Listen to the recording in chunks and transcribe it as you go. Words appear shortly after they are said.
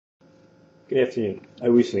Good afternoon. I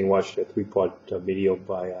recently watched a three-part video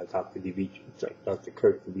by Dr.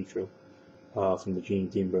 Kirk Devitro from the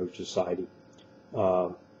Dean-Burgon-Society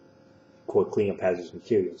called Clean Up Hazardous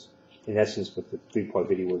Materials. In essence, what the three-part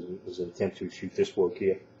video was an attempt to refute this work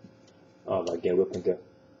here by Riplinger,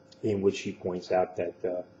 in which he points out that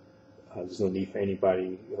there's no need for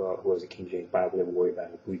anybody who has a King James Bible to ever worry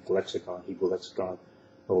about a Greek lexicon, Hebrew lexicon,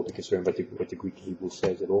 or be concerned about what the Greek and Hebrew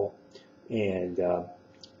says at all. And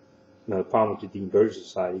now, the problem with the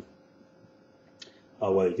Dean-Burgon-Society,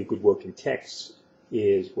 while they do good work in texts,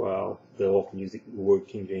 is, well, they'll often use the word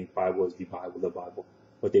King James Bible as the Bible.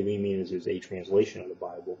 What they really mean is a translation of the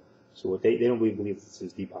Bible. So what they don't really believe this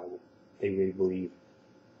is the Bible. They really believe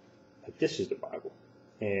that this is the Bible.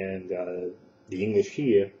 And the English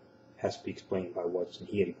here has to be explained by what's in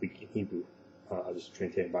here, the Greek and Hebrew, this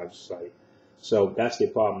Trinitarian Bible Society. So that's their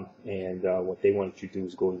problem, and what they want you to do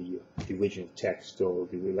is go to the original text or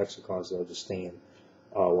the lexicons to understand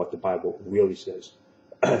what the Bible really says.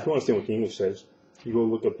 If you understand what the English says, you go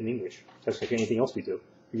look up in English. That's like anything else we do.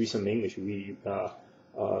 You read some English, you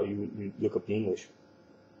look up the English.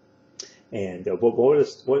 And what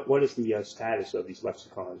is the status of these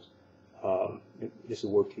lexicons? This is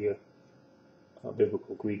work here,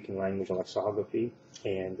 Biblical Greek and Language and Lexicography,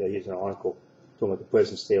 and here's an article talking about the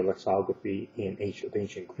present state of lexicography in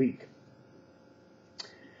ancient Greek.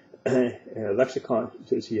 Lexicon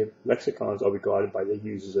says here, lexicons are regarded by their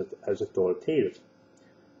users as authoritative,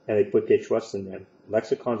 and they put their trust in them.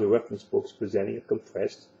 Lexicons are reference books presenting a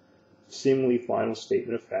compressed, seemingly final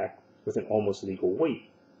statement of fact with an almost legal weight.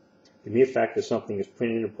 The mere fact that something is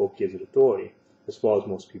printed in a book gives it authority, as far as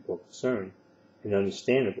most people are concerned, and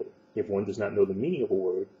understandably, if one does not know the meaning of a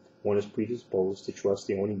word, one is predisposed to trust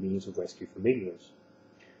the only means of rescue from ignorance.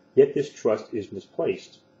 Yet this trust is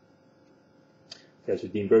misplaced. That's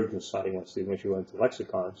what Dean-Burgon-Society wants to do, once you go into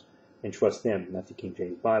lexicons and trust them, not the King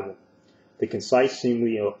James Bible. The concise,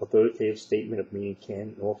 seemingly authoritative statement of meaning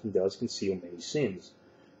can and often does conceal many sins: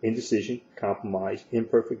 indecision, compromise,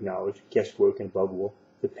 imperfect knowledge, guesswork, and above all,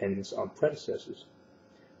 dependence on predecessors.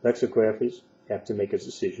 Lexicographers have to make a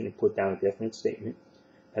decision and put down a definite statement,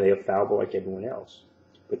 and they are fallible like everyone else.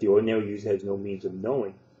 But the ordinary user has no means of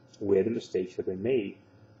knowing where the mistakes have been made,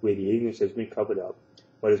 where the ignorance has been covered up,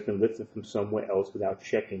 what has been lifted from somewhere else without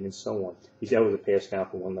checking, and so on. These errors are passed down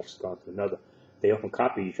from one lexicon to another. They often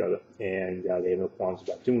copy each other, and they have no qualms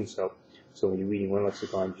about doing so. So when you're reading one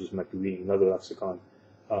lexicon, you just might be reading another lexicon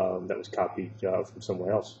that was copied from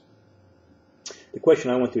somewhere else. The question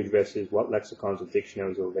I want to address is what lexicons or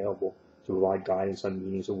dictionaries are available to provide guidance on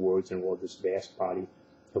meanings of words in all this vast body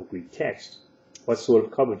of Greek text. What sort of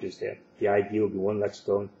coverage is there? The idea would be one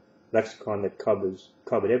lexicon that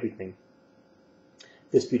covered everything.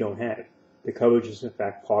 This we don't have. The coverage is in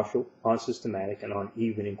fact partial, unsystematic, and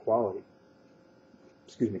uneven in quality.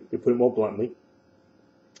 Excuse me. To put it more bluntly,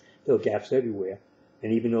 there are gaps everywhere,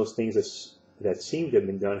 and even those things that seem to have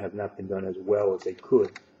been done have not been done as well as they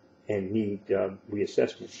could, and need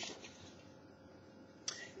reassessment.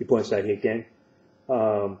 He points out here again.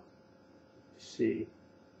 Let's see.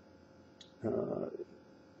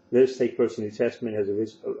 Let us take first the New Testament as a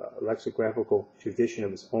lexicographical tradition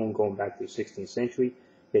of its own going back to the 16th century,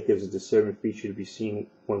 yet there is a disturbing feature to be seen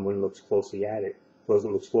when one looks closely at it. It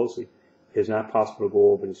is not possible to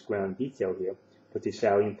go over this ground in detail here, but the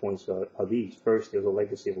salient points are these. First, there is a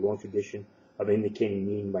legacy of a long tradition of indicating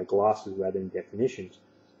meaning by glosses rather than definitions,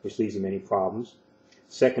 which leads to many problems.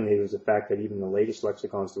 Secondly, there is the fact that even the latest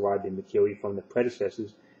lexicons derive their material from the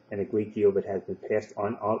predecessors, and a great deal of it has been passed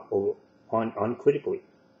on uncritically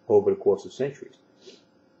over the course of centuries.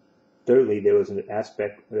 Thirdly, there is an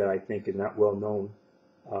aspect that I think is not well known.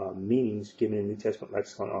 Meanings given in New Testament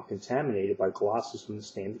lexicon are contaminated by glosses from the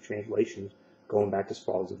standard translations going back as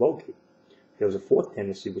far as the Vulgate. There is a fourth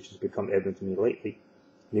tendency which has become evident to me lately.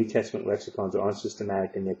 New Testament lexicons are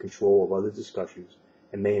unsystematic in their control of other discussions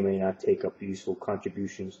and may or may not take up useful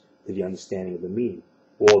contributions to the understanding of the meaning.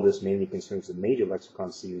 All of this mainly concerns the major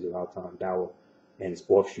lexicon series of Alton and Bauer and its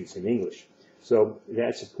offshoots in English. So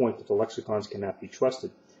that's a point that the lexicons cannot be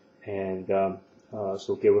trusted, and so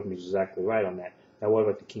Gerwin is exactly right on that. Now, what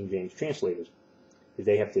about the King James translators?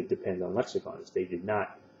 They have to depend on lexicons. They did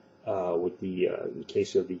not, with the in the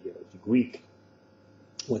case of the Greek,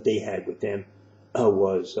 what they had with them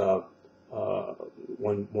was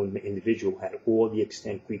one individual had all the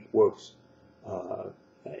extant Greek works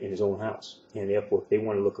in his own house, and therefore, if they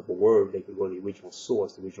want to look up a word, they could go to the original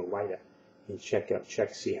source, the original writer, and check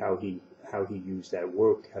see how he used that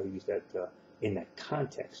work, how he used that in that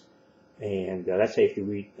context. And that's how you have to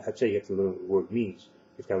read. That's how you have to learn what the word means.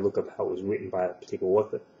 You've got to look up how it was written by a particular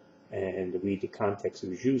author, and read the context it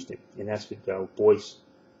was used in. And that's what Boyce,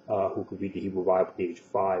 who could read the Hebrew Bible at the age of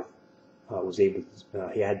 5, was able to,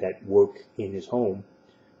 he had that work in his home.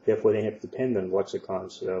 Therefore, they have to depend on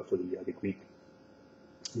lexicons for the Greek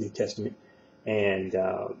New Testament. And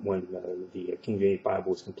when the King James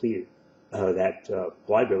Bible was completed, that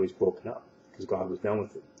library was broken up because God was done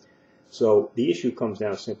with it. So the issue comes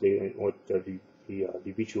down simply in what the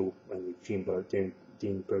Devitro and the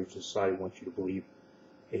DeanBurgonSociety Society wants you to believe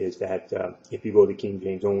is that if you go to King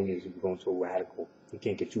James only, you're going to a radical. You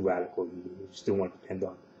can't get too radical. You still want to depend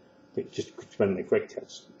on just depend on the correct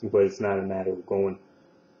text. But it's not a matter of going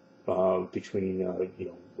between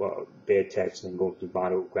bad text and going to the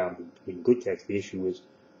bottom ground between good text. The issue is,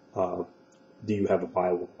 do you have a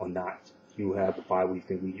Bible or not? Do you have a Bible you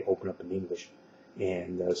can read, open up in English?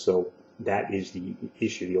 And so that is the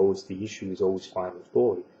issue. The issue is always final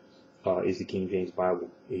authority. Is the King James Bible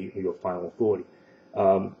your final authority?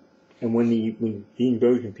 And when the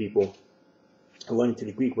DeanBurgon people run into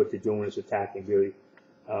the Greek, what they're doing is attacking really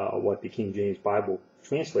what the King James Bible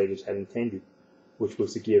translators had intended, which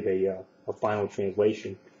was to give a final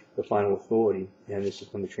translation, the final authority, and this is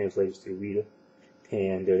from the translators to the reader.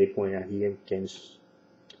 And they point out here, again,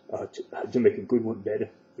 to make a good one better,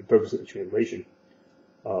 the purpose of the translation,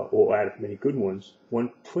 or out of many good ones, one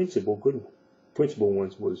principal good one. Principal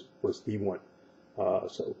ones was the one.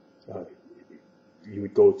 So you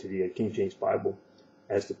would go to the King James Bible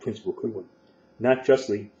as the principal good one, not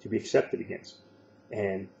justly to be accepted against.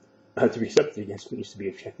 And to be accepted against means to be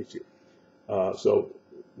objected to. So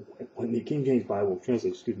when the King James Bible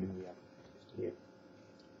translates, excuse me,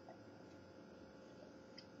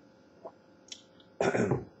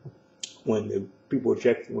 when the people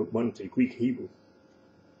went to the Greek Hebrew,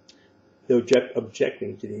 they're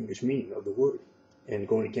objecting to the English meaning of the word and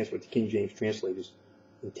going against what the King James translators'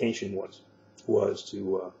 intention was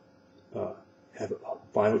to have a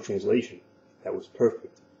final translation that was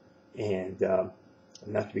perfect and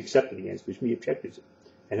not to be accepted against, which we objected to.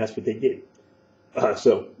 And that's what they did.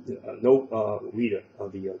 So no reader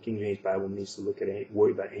of the King James Bible needs to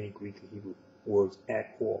worry about any Greek or Hebrew words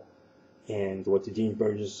at all. And what the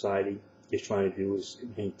DeanBurgonSociety Society is trying to do is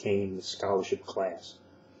maintain the scholarship class,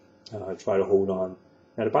 try to hold on.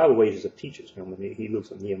 Now the Bible raises up teachers. When he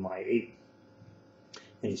looks at Nehemiah 8,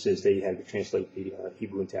 and he says they had to translate the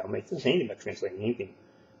Hebrew into Aramaic. It doesn't say anything about translating anything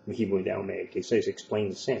from Hebrew into Aramaic. It says explain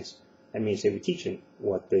the sense. That means they were teaching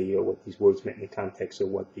what these words meant in the context of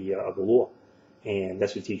what of the law. And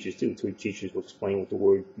that's what teachers do. Teachers will explain what the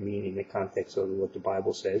word mean in the context of what the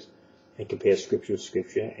Bible says and compare scripture with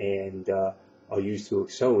scripture and are used to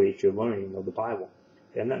accelerate your learning of the Bible.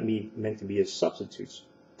 They're not meant to be as substitutes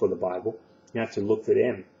for the Bible. You have to look to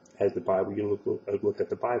them as the Bible. You look at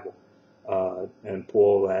the Bible. And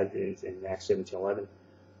Paul had in Acts 17:11,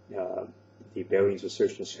 the Bereans were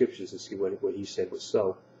searching the scriptures to see what he said was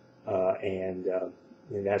so. And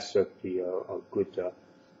that's what a good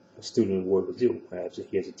student of the word will do.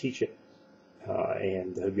 He has a teacher,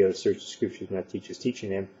 and he'll be able to search the scriptures when that teacher's teaching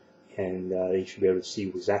them, and they should be able to see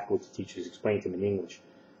exactly what the teacher's explained to them in English.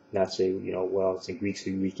 Not say, well, it's in Greek, so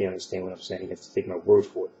you can't understand what I'm saying. You have to take my word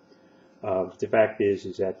for it. But the fact is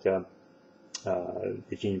that the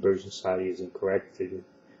DeanBurgonSociety Society is incorrect.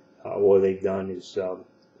 All they've done is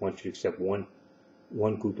want you to accept one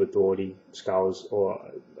group of authority, scholars, or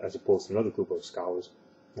as opposed to another group of scholars,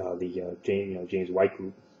 the James White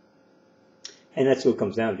group. And that's what it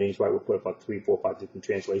comes down. James White will put about 3, 4, 5 different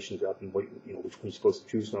translations up, and which one you're supposed to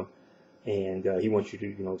choose from. And he wants you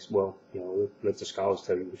to, let the scholars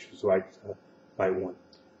tell you which is right one.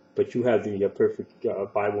 But you have the perfect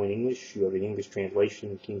Bible in English. You have the English translation,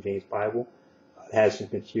 the King James Bible.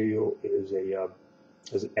 Hazardous Material is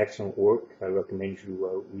an excellent work. I recommend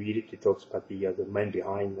you read it. It talks about the men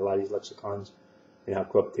behind a lot of these lexicons and how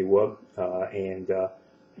corrupt they were.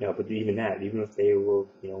 But even if they were,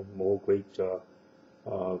 more great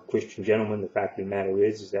Christian gentlemen, the fact of the matter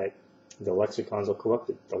is that the lexicons are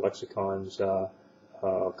corrupted. The lexicons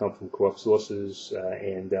come from corrupt sources,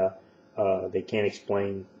 and they can't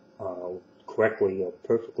explain correctly or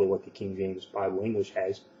perfectly what the King James Bible English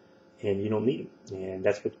has, and you don't need them. And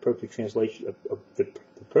that's what the perfect translation, the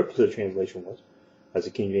purpose of the translation was, as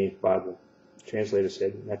the King James Bible translator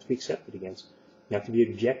said, not to be accepted against, not to be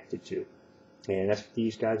objected to. And that's what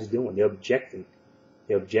these guys are doing. They're objecting.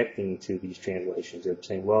 They're objecting to these translations. They're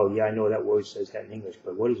saying, well, yeah, I know that word says that in English,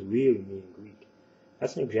 but what does it really mean in Greek?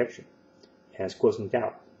 That's an objection. And it's causing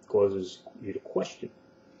doubt. It causes you to question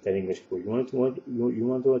that English word. You want to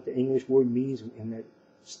know what the English word means in that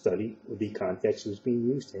study, the context it's being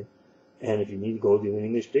used in. And if you need to go do an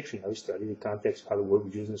English dictionary, study the context of how the word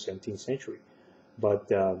was used in the 17th century. But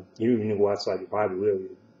you even go outside the Bible, really.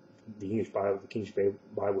 The English Bible, the King James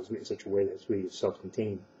Bible is written in such a way that it's really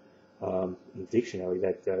self-contained in the dictionary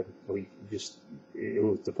that it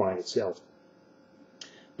will define itself.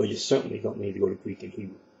 But you certainly don't need to go to Greek and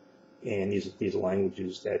Hebrew. And these are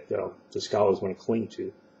languages that the scholars want to cling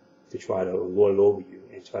to try to lord it over you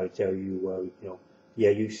and try to tell you, yeah,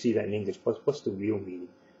 you see that in English, but what's the real meaning?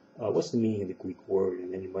 What's the meaning of the Greek word?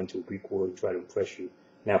 And then you run to a Greek word and try to impress you.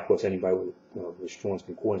 Now, of course, anybody with Strong's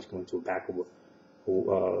Concordance going to a back of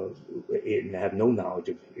and have no knowledge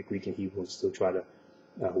of Greek and Hebrew and still try to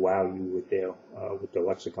wow you with their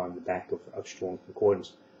lexicon in the back of Strong's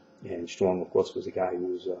Concordance. And Strong, of course, was a guy who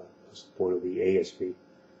was a supporter of the ASV,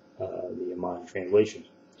 the modern translations.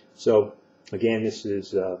 So, again, this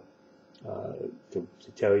is to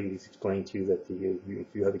tell you, to explain to you that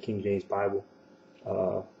if you have a King James Bible,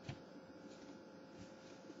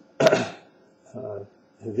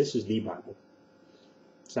 this is the Bible.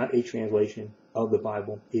 It's not a translation of the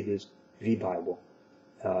Bible. It is the Bible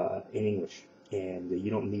in English, and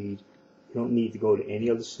you don't need to go to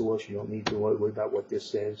any other source. You don't need to worry about what this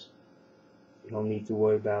says. You don't need to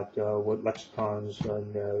worry about what lexicons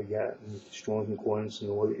and Strong's Concordance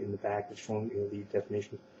and in the back of Strong, the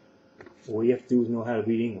definitions. All you have to do is know how to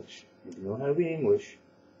read English. If you know how to read English,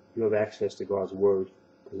 you have access to God's Word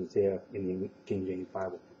because it's there in the King James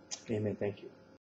Bible. Amen. Thank you.